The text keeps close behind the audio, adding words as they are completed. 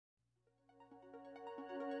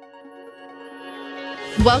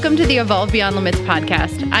Welcome to the Evolve Beyond Limits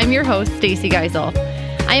podcast. I'm your host, Stacey Geisel.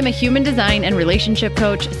 I am a human design and relationship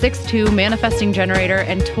coach, 6'2", manifesting generator,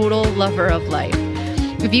 and total lover of life.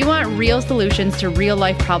 If you want real solutions to real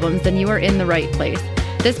life problems, then you are in the right place.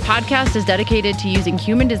 This podcast is dedicated to using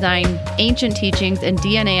human design, ancient teachings, and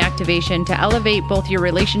DNA activation to elevate both your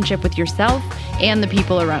relationship with yourself and the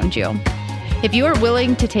people around you. If you are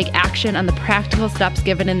willing to take action on the practical steps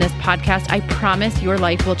given in this podcast, I promise your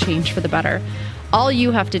life will change for the better. All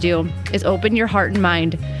you have to do is open your heart and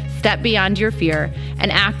mind, step beyond your fear,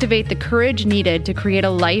 and activate the courage needed to create a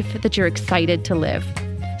life that you're excited to live.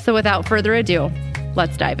 So without further ado,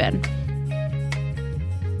 let's dive in.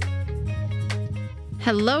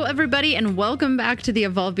 Hello, everybody, and welcome back to the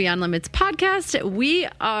Evolve Beyond Limits podcast. We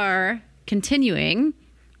are continuing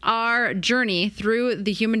our journey through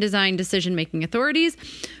the human design decision-making authorities.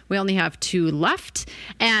 We only have 2 left.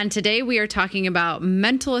 And today we are talking about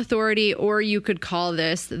mental authority, or you could call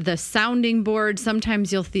this the sounding board.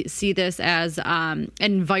 Sometimes you'll see this as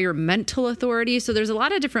environmental authority. So there's a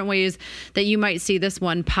lot of different ways that you might see this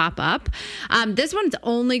one pop up. This one's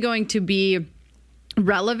only going to be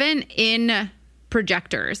relevant in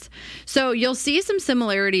projectors. So you'll see some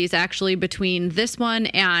similarities actually between this one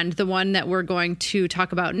and the one that we're going to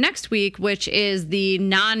talk about next week, which is the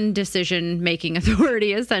non-decision making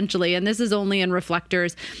authority essentially. And this is only in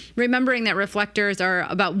reflectors, remembering that reflectors are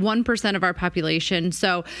about 1% of our population.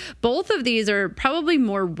 So both of these are probably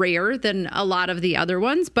more rare than a lot of the other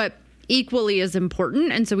ones, but equally as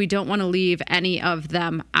important. And so we don't want to leave any of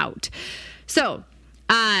them out. So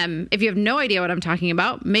if you have no idea what I'm talking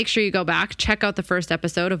about, make sure you go back, check out the first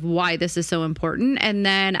episode of why this is so important. And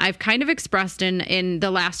then I've kind of expressed in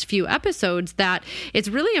the last few episodes that it's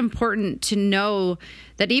really important to know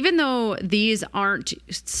that even though these aren't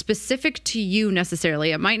specific to you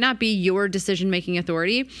necessarily, it might not be your decision-making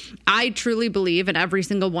authority. I truly believe in every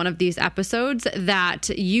single one of these episodes that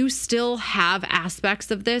you still have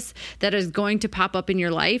aspects of this that is going to pop up in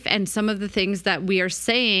your life. And some of the things that we are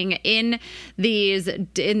saying in these,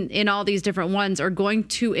 in all these different ones are going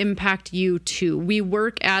to impact you too. We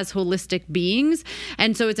work as holistic beings.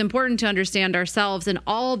 And so it's important to understand ourselves in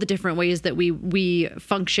all the different ways that we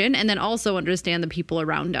function, and then also understand the people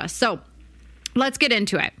around us. So let's get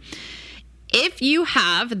into it. If you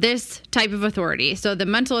have this type of authority, so the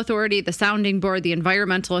mental authority, the sounding board, the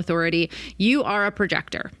environmental authority, you are a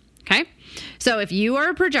projector. Okay. So if you are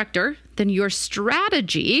a projector, then your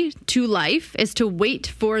strategy to life is to wait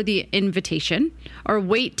for the invitation or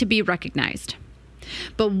wait to be recognized.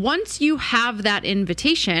 But once you have that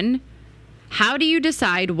invitation, how do you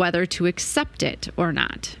decide whether to accept it or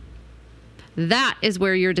not? That is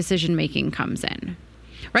where your decision making comes in,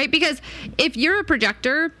 right? Because if you're a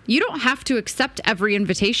projector, you don't have to accept every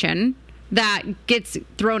invitation that gets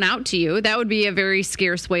thrown out to you. That would be a very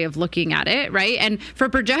scarce way of looking at it, right? And for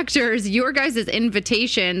projectors, your guys'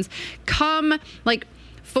 invitations come like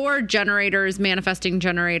for generators, manifesting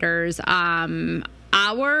generators, our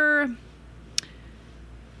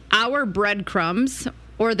breadcrumbs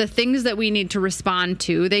or the things that we need to respond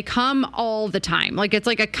to, they come all the time. Like it's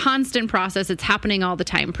like a constant process. It's happening all the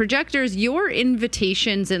time. Projectors, your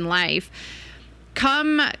invitations in life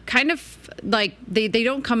come kind of like they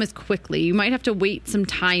don't come as quickly. You might have to wait some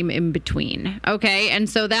time in between. Okay. And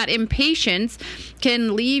so that impatience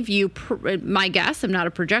can leave you, my guess, I'm not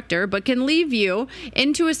a projector, but can leave you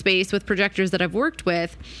into a space with projectors that I've worked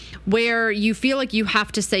with where you feel like you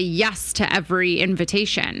have to say yes to every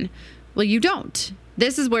invitation. Well, you don't.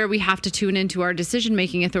 This is where we have to tune into our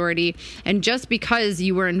decision-making authority. And just because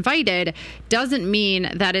you were invited doesn't mean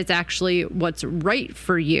that it's actually what's right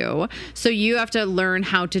for you. So you have to learn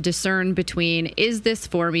how to discern between, is this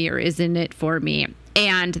for me or isn't it for me?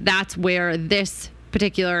 And that's where this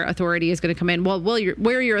particular authority is going to come in. Well,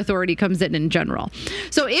 where your authority comes in general.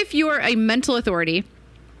 So if you're a mental authority,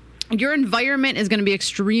 your environment is going to be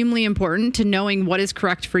extremely important to knowing what is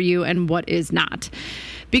correct for you and what is not.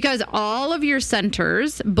 Because all of your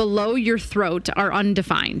centers below your throat are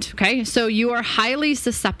undefined, okay? So you are highly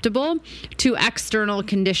susceptible to external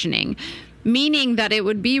conditioning, meaning that it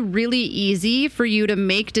would be really easy for you to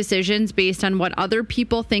make decisions based on what other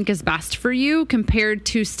people think is best for you compared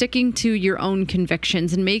to sticking to your own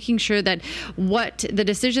convictions and making sure that what the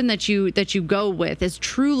decision that you go with is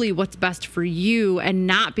truly what's best for you, and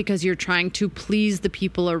not because you're trying to please the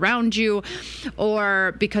people around you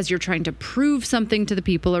or because you're trying to prove something to the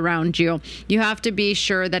people around you. You have to be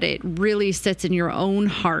sure that it really sits in your own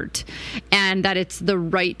heart and that it's the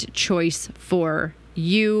right choice for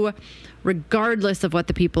you, regardless of what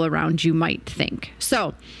the people around you might think.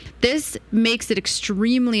 So this makes it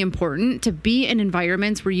extremely important to be in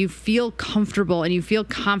environments where you feel comfortable and you feel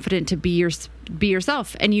confident to be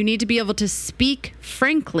yourself. And you need to be able to speak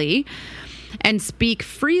frankly and speak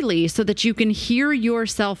freely so that you can hear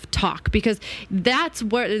yourself talk, because that's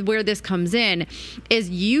where this comes in, is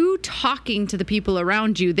you talking to the people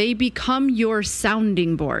around you. They become your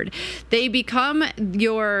sounding board. They become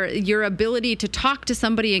your ability to talk to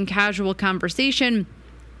somebody in casual conversation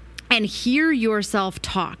and hear yourself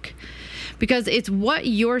talk, because it's what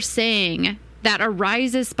you're saying that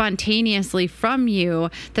arises spontaneously from you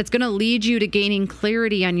that's going to lead you to gaining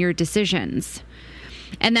clarity on your decisions.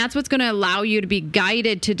 And that's what's going to allow you to be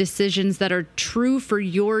guided to decisions that are true for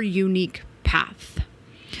your unique path.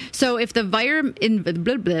 So if the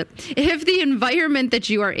environment that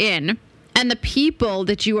you are in and the people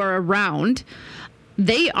that you are around,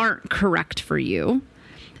 they aren't correct for you,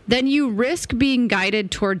 then you risk being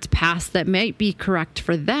guided towards paths that might be correct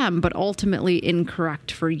for them, but ultimately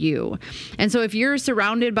incorrect for you. And so if you're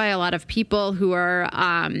surrounded by a lot of people who are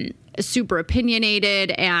super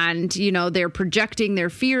opinionated and, they're projecting their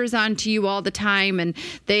fears onto you all the time, and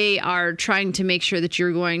they are trying to make sure that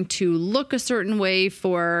you're going to look a certain way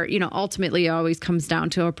for, ultimately it always comes down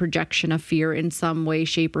to a projection of fear in some way,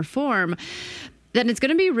 shape, or form, then it's going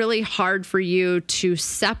to be really hard for you to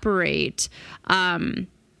separate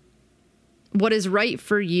what is right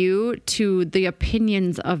for you to the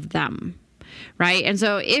opinions of them. Right. And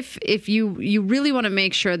so if you really want to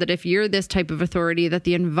make sure that if you're this type of authority, that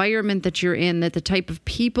the environment that you're in, that the type of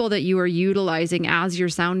people that you are utilizing as your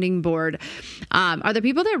sounding board are the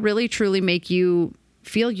people that really truly make you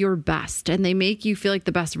feel your best, and they make you feel like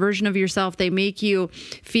the best version of yourself. They make you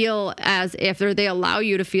feel as if, or they allow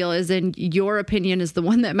you to feel as in your opinion is the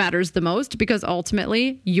one that matters the most, because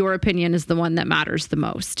ultimately your opinion is the one that matters the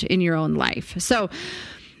most in your own life. So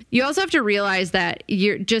you also have to realize that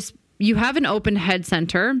you have an open head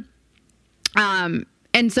center.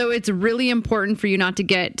 And so it's really important for you not to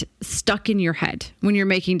get stuck in your head when you're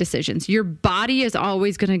making decisions. Your body is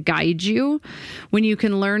always going to guide you when you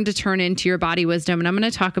can learn to turn into your body wisdom. And I'm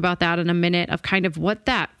going to talk about that in a minute, of kind of what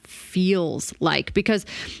that feels like, because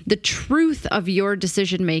the truth of your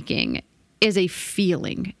decision making is a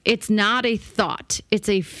feeling. It's not a thought. It's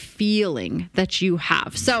a feeling that you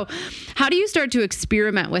have. So how do you start to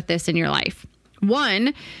experiment with this in your life?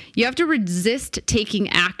 One, you have to resist taking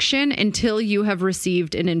action until you have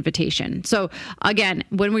received an invitation. So again,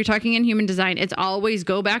 when we're talking in human design, it's always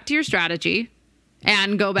go back to your strategy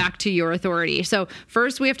and go back to your authority. So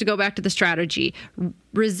first we have to go back to the strategy.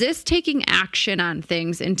 Resist taking action on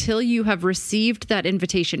things until you have received that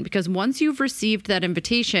invitation, because once you've received that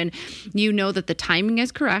invitation, you know that the timing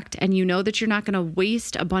is correct, and you know that you're not going to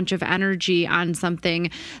waste a bunch of energy on something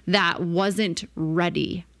that wasn't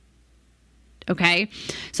ready. Okay.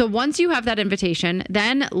 So once you have that invitation,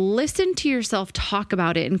 then listen to yourself talk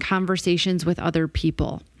about it in conversations with other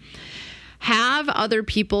people. Have other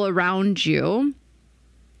people around you,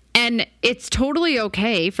 and it's totally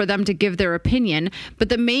okay for them to give their opinion. But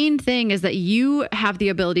the main thing is that you have the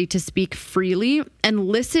ability to speak freely and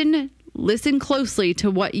listen closely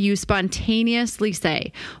to what you spontaneously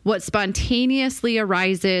say, what spontaneously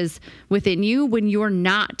arises within you when you're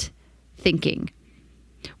not thinking,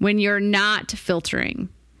 when you're not filtering,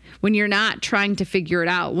 when you're not trying to figure it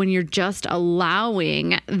out, when you're just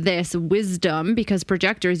allowing this wisdom, because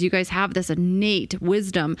projectors, you guys have this innate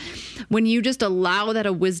wisdom. When you just allow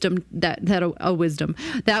that wisdom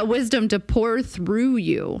to pour through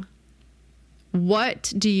you,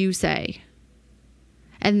 what do you say?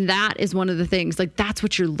 And that is one of the things, like, that's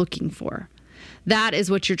what you're looking for. That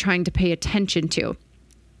is what you're trying to pay attention to.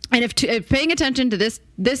 And if paying attention to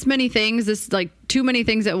this many things, this like too many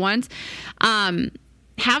things at once,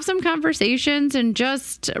 have some conversations and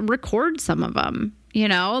just record some of them,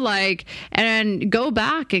 and go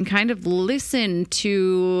back and kind of listen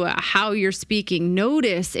to how you're speaking.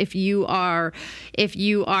 Notice if you are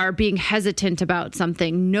being hesitant about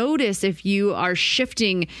something. Notice if you are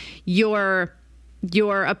shifting your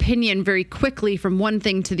opinion very quickly from one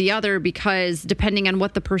thing to the other, because depending on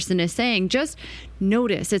what the person is saying, just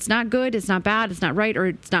notice. It's not good, it's not bad, it's not right, or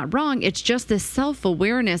it's not wrong. It's just this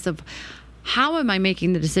self-awareness of, how am I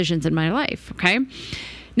making the decisions in my life? Okay.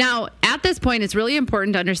 Now, at this point, it's really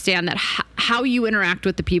important to understand that how you interact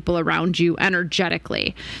with the people around you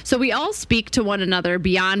energetically. So we all speak to one another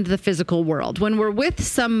beyond the physical world. When we're with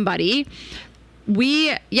somebody,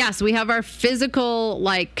 we have our physical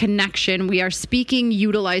connection. We are speaking,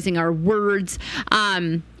 utilizing our words.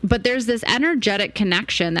 But there's this energetic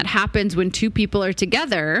connection that happens when two people are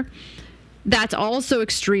together that's also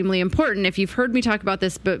extremely important. If you've heard me talk about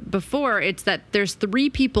this before, it's that there's 3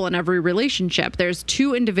 people in every relationship. There's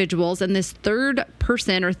 2 individuals and this third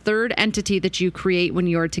person or third entity that you create when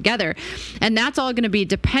you're together. And that's all going to be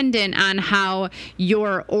dependent on how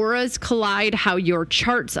your auras collide, how your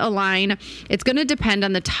charts align. It's going to depend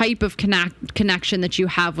on the type of connection that you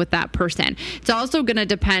have with that person. It's also going to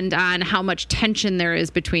depend on how much tension there is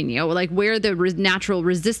between you, like where the natural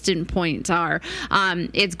resistant points are.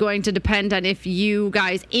 It's going to depend on if you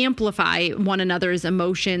guys amplify one another's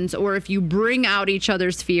emotions, or if you bring out each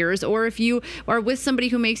other's fears, or if you are with somebody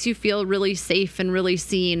who makes you feel really safe and really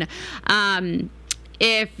seen.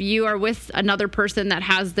 If you are with another person that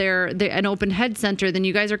has an open head center, then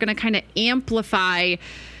you guys are going to kind of amplify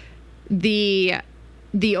the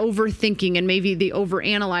overthinking and maybe the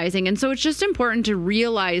overanalyzing. And so it's just important to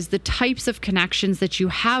realize the types of connections that you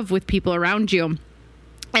have with people around you.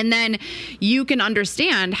 And then you can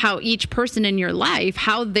understand how each person in your life,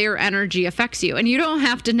 how their energy affects you. And you don't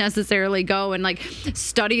have to necessarily go and like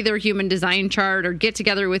study their human design chart or get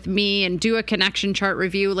together with me and do a connection chart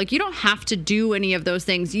review. Like, you don't have to do any of those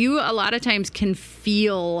things. You a lot of times can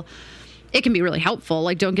feel. It can be really helpful,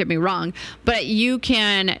 like, don't get me wrong, but you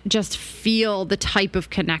can just feel the type of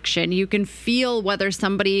connection. You can feel whether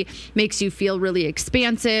somebody makes you feel really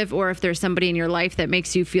expansive, or if there's somebody in your life that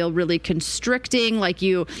makes you feel really constricting. Like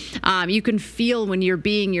you can feel when you're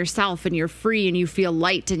being yourself and you're free and you feel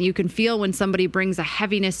light, and you can feel when somebody brings a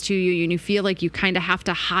heaviness to you and you feel like you kind of have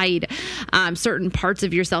to hide certain parts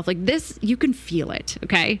of yourself. Like this, you can feel it.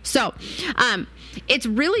 Okay. So, it's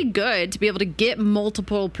really good to be able to get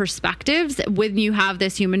multiple perspectives when you have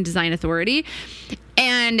this human design authority,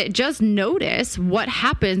 and just notice what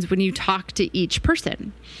happens when you talk to each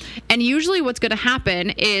person. And usually what's going to happen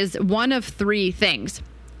is one of 3 things.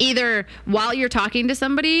 Either while you're talking to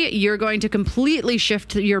somebody, you're going to completely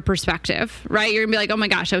shift your perspective, right? You're gonna be like, oh my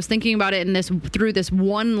gosh, I was thinking about it through this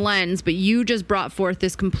one lens, but you just brought forth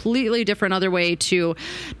this completely different other way to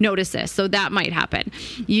notice this. So that might happen.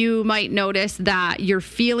 You might notice that your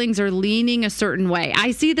feelings are leaning a certain way. I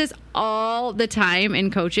see this all the time in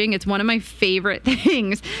coaching. It's one of my favorite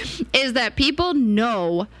things, is that people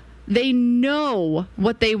know. They know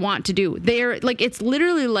what they want to do. They're like, it's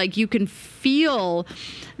literally like you can feel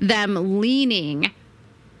them leaning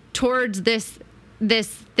towards this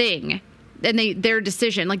thing and their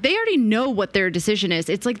decision. Like, they already know what their decision is.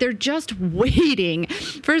 It's like they're just waiting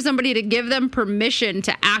for somebody to give them permission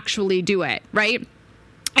to actually do it, right?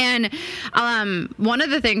 And one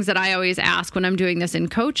of the things that I always ask when I'm doing this in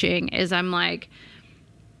coaching is, I'm like,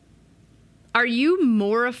 are you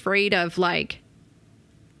more afraid of like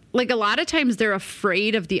a lot of times they're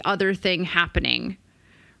afraid of the other thing happening,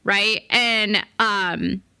 right? And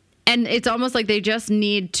it's almost like they just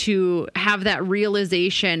need to have that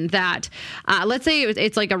realization that, let's say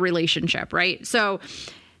it's like a relationship, right? So,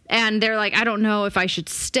 and they're like, I don't know if I should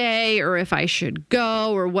stay or if I should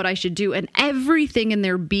go or what I should do. And everything in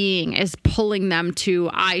their being is pulling them to,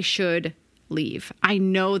 I should leave. I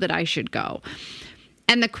know that I should go.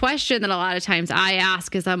 And the question that a lot of times I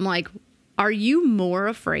ask is, I'm like, are you more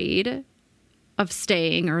afraid of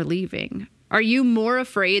staying or leaving? Are you more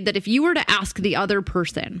afraid that if you were to ask the other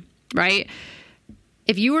person, right?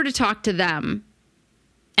 If you were to talk to them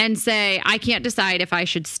and say, I can't decide if I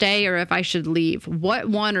should stay or if I should leave, what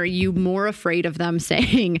one are you more afraid of them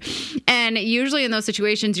saying? And usually in those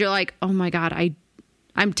situations, you're like, oh my God,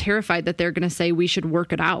 I'm terrified that they're going to say we should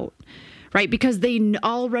work it out. Right? Because they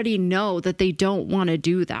already know that they don't want to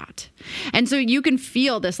do that. And so you can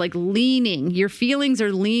feel this like leaning, your feelings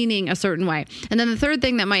are leaning a certain way. And then the third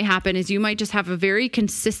thing that might happen is you might just have a very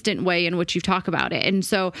consistent way in which you talk about it. And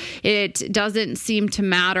so it doesn't seem to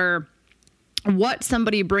matter what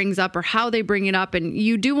somebody brings up or how they bring it up. And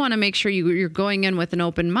you do want to make sure you're going in with an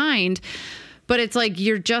open mind. But it's like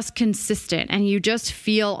you're just consistent and you just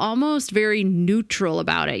feel almost very neutral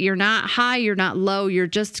about it. You're not high, you're not low, you're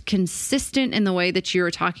just consistent in the way that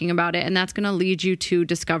you're talking about it. And that's going to lead you to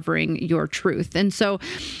discovering your truth. And so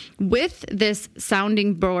with this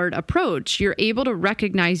sounding board approach, you're able to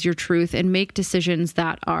recognize your truth and make decisions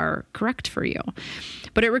that are correct for you.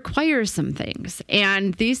 But it requires some things.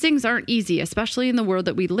 And these things aren't easy, especially in the world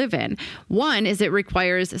that we live in. One is it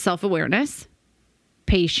requires self-awareness,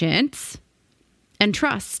 patience, and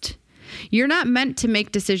trust. You're not meant to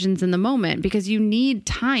make decisions in the moment because you need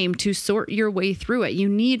time to sort your way through it. You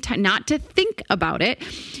need time not to think about it,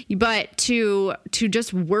 but to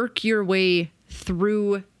just work your way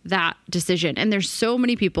through that decision. And there's so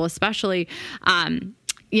many people, especially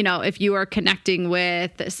if you are connecting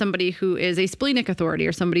with somebody who is a splenic authority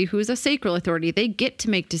or somebody who is a sacral authority, they get to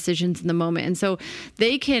make decisions in the moment. And so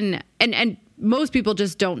they can, and most people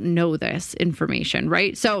just don't know this information,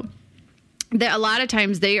 right? So a lot of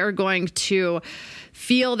times they are going to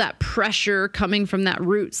feel that pressure coming from that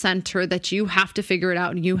root center that you have to figure it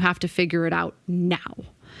out and you have to figure it out now.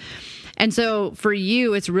 And so for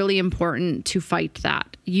you, it's really important to fight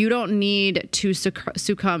that. You don't need to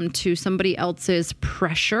succumb to somebody else's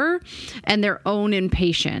pressure and their own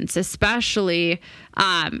impatience, especially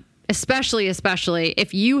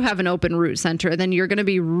if you have an open root center, then you're going to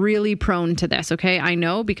be really prone to this. Okay. I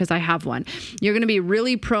know because I have one. You're going to be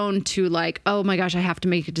really prone to like, oh my gosh, I have to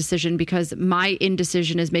make a decision because my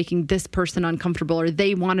indecision is making this person uncomfortable, or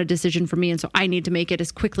they want a decision from me. And so I need to make it as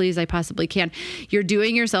quickly as I possibly can. You're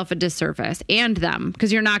doing yourself a disservice and them,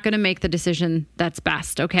 because you're not going to make the decision that's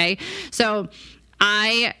best. Okay. So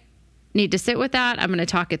I need to sit with that. I'm going to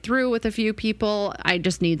talk it through with a few people. I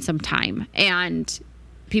just need some time, and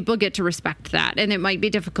people get to respect that. And it might be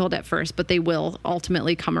difficult at first, but they will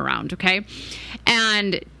ultimately come around. Okay.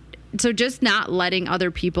 And so just not letting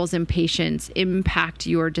other people's impatience impact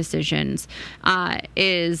your decisions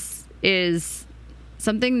is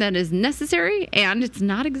something that is necessary, and it's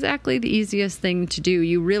not exactly the easiest thing to do.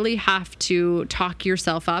 You really have to talk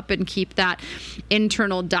yourself up and keep that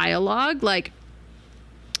internal dialogue. Like,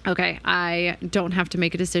 okay, I don't have to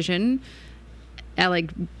make a decision.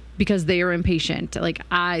 Because they are impatient.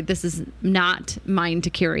 This is not mine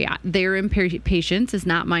to carry. Their impatience is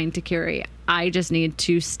not mine to carry. I just need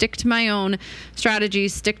to stick to my own strategy,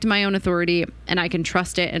 stick to my own authority, and I can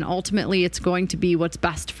trust it. And ultimately, it's going to be what's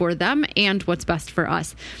best for them and what's best for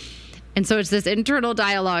us. And so it's this internal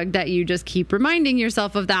dialogue that you just keep reminding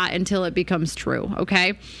yourself of that until it becomes true.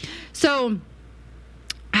 Okay. So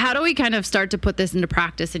how do we kind of start to put this into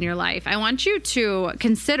practice in your life? I want you to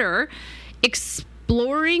consider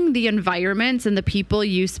exploring the environments and the people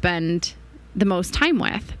you spend the most time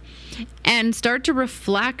with, and start to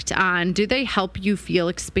reflect on, do they help you feel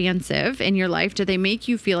expansive in your life? Do they make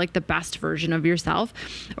you feel like the best version of yourself?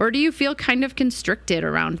 Or do you feel kind of constricted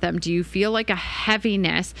around them? Do you feel like a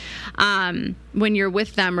heaviness when you're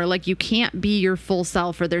with them, or like you can't be your full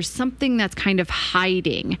self, or there's something that's kind of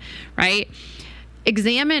hiding, right?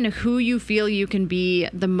 Examine who you feel you can be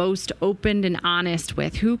the most open and honest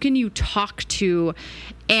with. Who can you talk to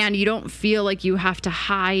and you don't feel like you have to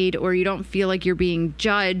hide, or you don't feel like you're being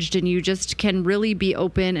judged, and you just can really be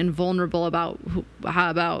open and vulnerable about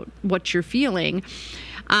what you're feeling.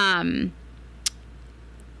 That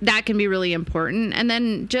can be really important. And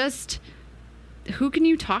then just who can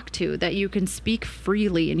you talk to that you can speak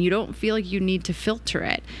freely and you don't feel like you need to filter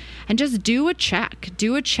it? And just do a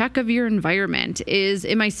check of your environment.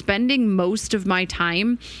 Am I spending most of my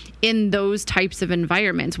time in those types of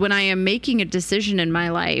environments? When I am making a decision in my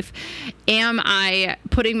life, am I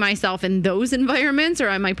putting myself in those environments, or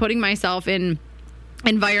am I putting myself in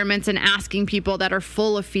environments and asking people that are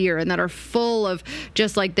full of fear and that are full of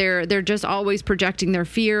just like they're just always projecting their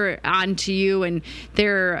fear onto you, and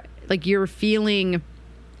they're like, you're feeling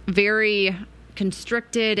very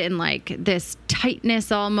constricted and like this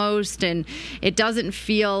tightness almost, and it doesn't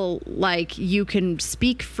feel like you can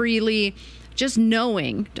speak freely. Just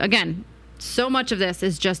knowing, again, so much of this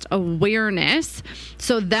is just awareness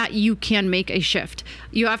so that you can make a shift.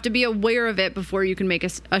 You have to be aware of it before you can make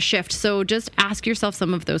a shift. So just ask yourself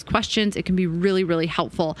some of those questions. It can be really, really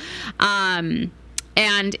helpful. And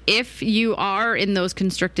if you are in those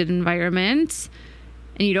constricted environments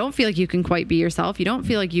and you don't feel like you can quite be yourself, you don't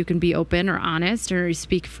feel like you can be open or honest or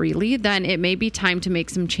speak freely, then it may be time to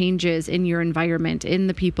make some changes in your environment, in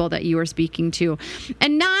the people that you are speaking to.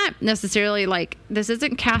 And not necessarily like, this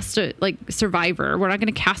isn't like Survivor. We're not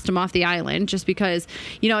going to cast them off the island just because,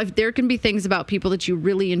 if there can be things about people that you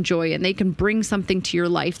really enjoy and they can bring something to your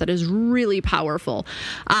life that is really powerful.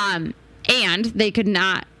 And they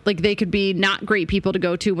could be not great people to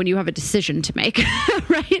go to when you have a decision to make,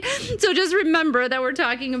 right? So just remember that we're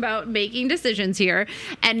talking about making decisions here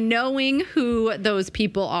and knowing who those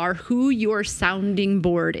people are, who your sounding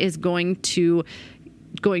board is going to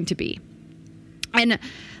be. And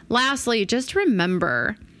lastly, just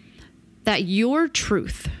remember that your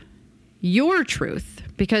truth,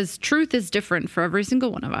 because truth is different for every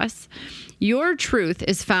single one of us, your truth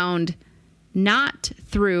is found not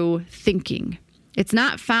through thinking. It's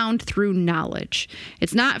not found through knowledge.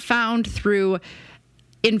 It's not found through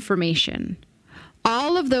information.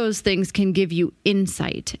 All of those things can give you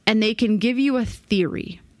insight and they can give you a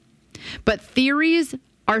theory. But theories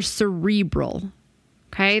are cerebral,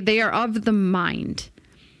 okay? They are of the mind.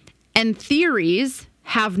 And theories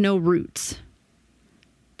have no roots.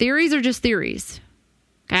 Theories are just theories.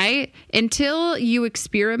 Okay? Until you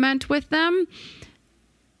experiment with them,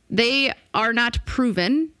 they are not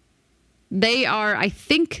proven. They are, I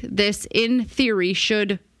think this in theory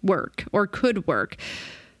should work or could work,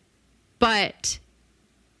 but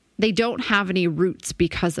they don't have any roots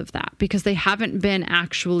because of that, because they haven't been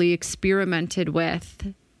actually experimented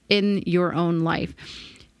with in your own life.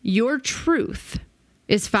 Your truth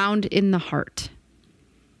is found in the heart.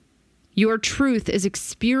 Your truth is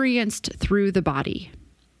experienced through the body.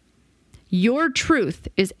 Your truth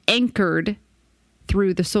is anchored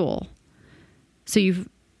through the soul. So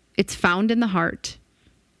it's found in the heart,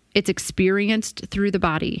 it's experienced through the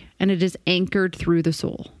body, and it is anchored through the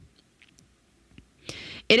soul.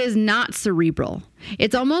 It is not cerebral.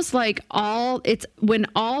 It's almost like it's when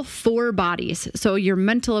all four bodies, so your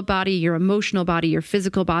mental body, your emotional body, your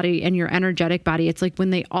physical body, and your energetic body, it's like when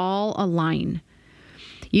they all align.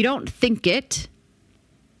 You don't think it.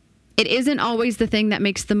 It isn't always the thing that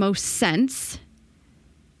makes the most sense.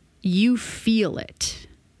 You feel it.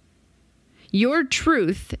 Your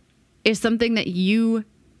truth is something that you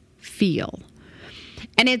feel.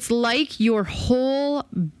 And it's like your whole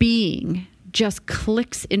being just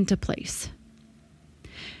clicks into place.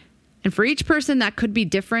 And for each person, that could be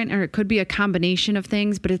different, or it could be a combination of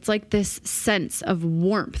things, but it's like this sense of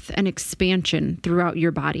warmth and expansion throughout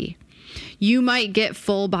your body. You might get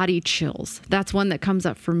full body chills. That's one that comes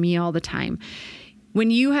up for me all the time.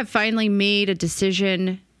 When you have finally made a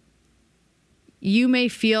decision, you may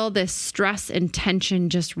feel this stress and tension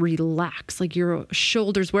just relax, like your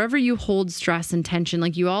shoulders, wherever you hold stress and tension,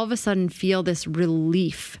 like you all of a sudden feel this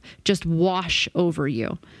relief just wash over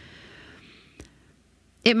you.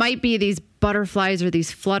 It might be these butterflies or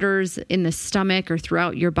these flutters in the stomach or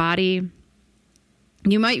throughout your body.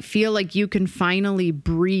 You might feel like you can finally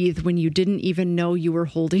breathe when you didn't even know you were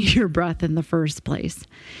holding your breath in the first place.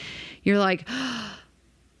 You're like,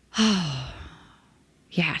 oh,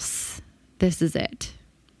 yes, this is it.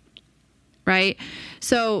 Right?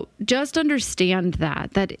 So just understand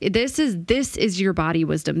that this is your body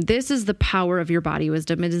wisdom. This is the power of your body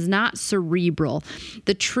wisdom. It is not cerebral.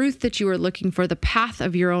 The truth that you are looking for, the path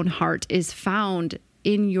of your own heart, is found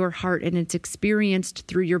in your heart, and it's experienced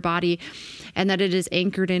through your body, and that it is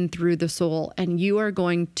anchored in through the soul, and you are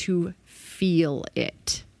going to feel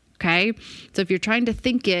it. Okay? So if you're trying to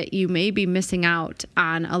think it, you may be missing out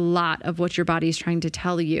on a lot of what your body is trying to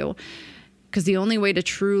tell you, because the only way to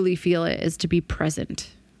truly feel it is to be present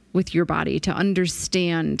with your body, to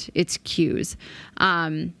understand its cues.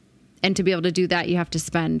 And to be able to do that, you have to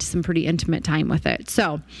spend some pretty intimate time with it.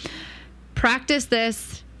 So practice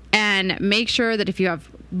this. And make sure that if you have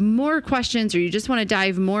more questions, or you just want to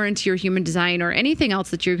dive more into your human design, or anything else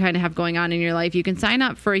that you kind of have going on in your life, you can sign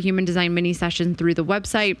up for a human design mini session through the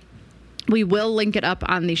website. We will link it up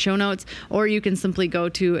on the show notes, or you can simply go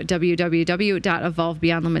to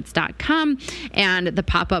www.evolvebeyondlimits.com and the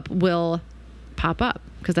pop-up will pop up,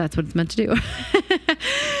 because that's what it's meant to do.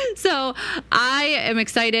 So I am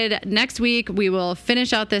excited. Next week, we will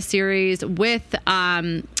finish out this series with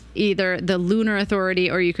either the lunar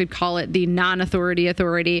authority, or you could call it the non-authority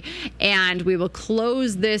authority. And we will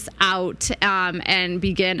close this out and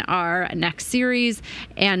begin our next series.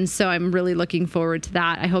 And so I'm really looking forward to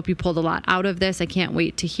that. I hope you pulled a lot out of this. I can't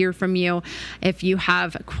wait to hear from you. If you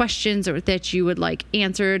have questions or that you would like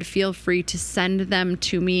answered, feel free to send them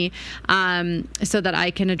to me so that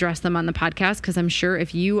I can address them on the podcast. Because I'm sure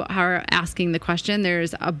if you are asking the question,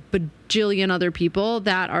 there's a bajillion other people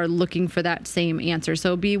that are looking for that same answer.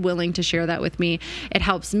 So be willing to share that with me. It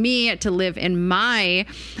helps me to live in my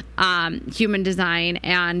human design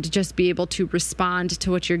and just be able to respond to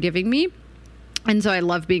what you're giving me. And so I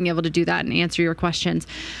love being able to do that and answer your questions.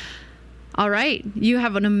 All right. You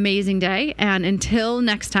have an amazing day. And until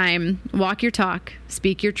next time, walk your talk,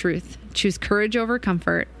 speak your truth, choose courage over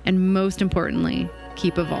comfort, and most importantly,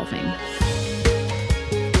 keep evolving.